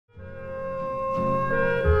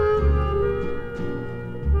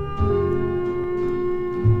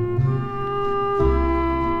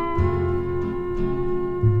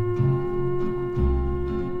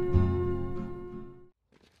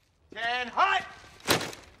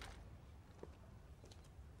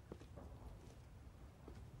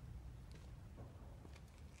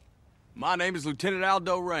My name is Lieutenant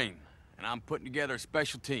Aldo Raine, and I'm putting together a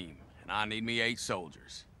special team, and I need me 8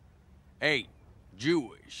 soldiers. 8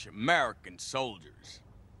 Jewish American soldiers.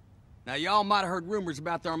 Now, y'all might have heard rumors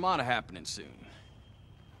about the Armada happening soon.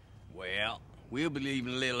 Well, we'll be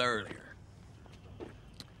leaving a little earlier.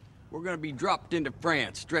 We're gonna be dropped into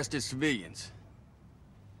France, dressed as civilians.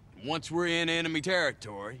 Once we're in enemy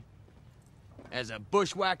territory, as a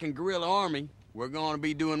bushwhacking guerrilla army, we're gonna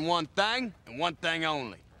be doing one thing, and one thing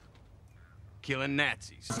only. Killing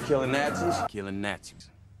Nazis. Killing Nazis? Killing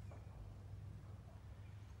Nazis.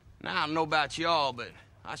 Now, I don't know about y'all, but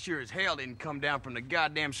I sure as hell didn't come down from the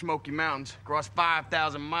goddamn Smoky Mountains, cross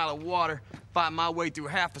 5,000 miles of water, fight my way through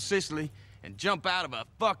half of Sicily, and jump out of a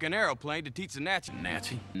fucking aeroplane to teach the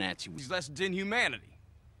Nazi these lessons in humanity.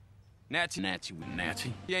 Nazi.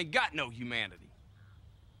 You ain't got no humanity.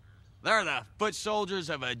 They're the foot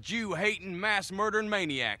soldiers of a Jew-hating, mass-murdering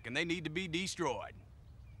maniac, and they need to be destroyed.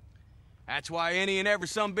 That's why any and every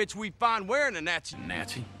sumbitch we find wearing a Nazi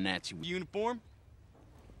uniform,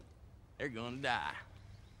 they're gonna die.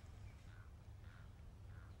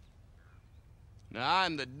 Now,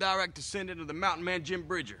 I'm the direct descendant of the mountain man Jim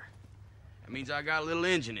Bridger. That means I got a little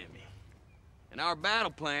engine in me. And our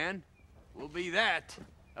battle plan will be that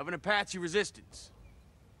of an Apache resistance.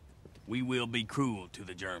 We will be cruel to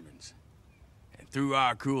the Germans. And through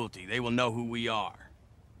our cruelty, they will know who we are.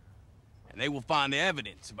 And they will find the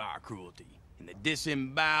evidence of our cruelty in the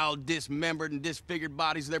disemboweled, dismembered, and disfigured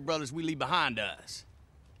bodies of their brothers we leave behind us.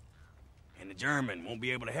 And the German won't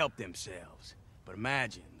be able to help themselves. But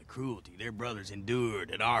imagine the cruelty their brothers endured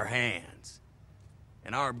at our hands,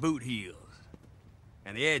 and our boot heels,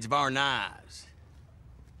 and the edge of our knives.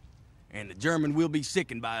 And the German will be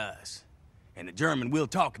sickened by us. And the German will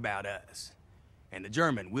talk about us. And the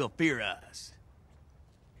German will fear us.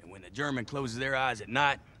 And when the German closes their eyes at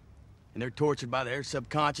night, and they're tortured by their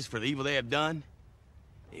subconscious for the evil they have done,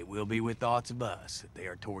 it will be with thoughts of us that they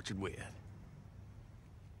are tortured with.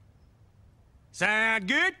 Sound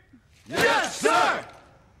good? Yes, sir!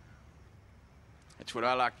 That's what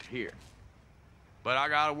I like to hear. But I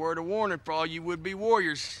got a word of warning for all you would-be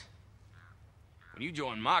warriors. When you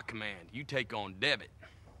join my command, you take on debit.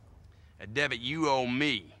 A debit you owe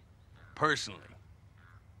me, personally.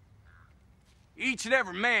 Each and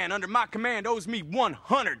every man under my command owes me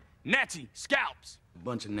 100 Nazi scalps. A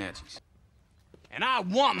bunch of Nazis. And I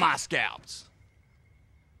want my scalps.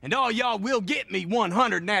 And all y'all will get me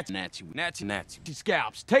 100 Nazi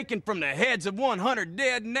scalps taken from the heads of 100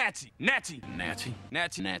 dead Nazis. A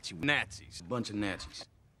bunch of Nazis.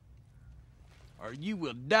 Or you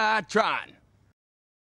will die trying.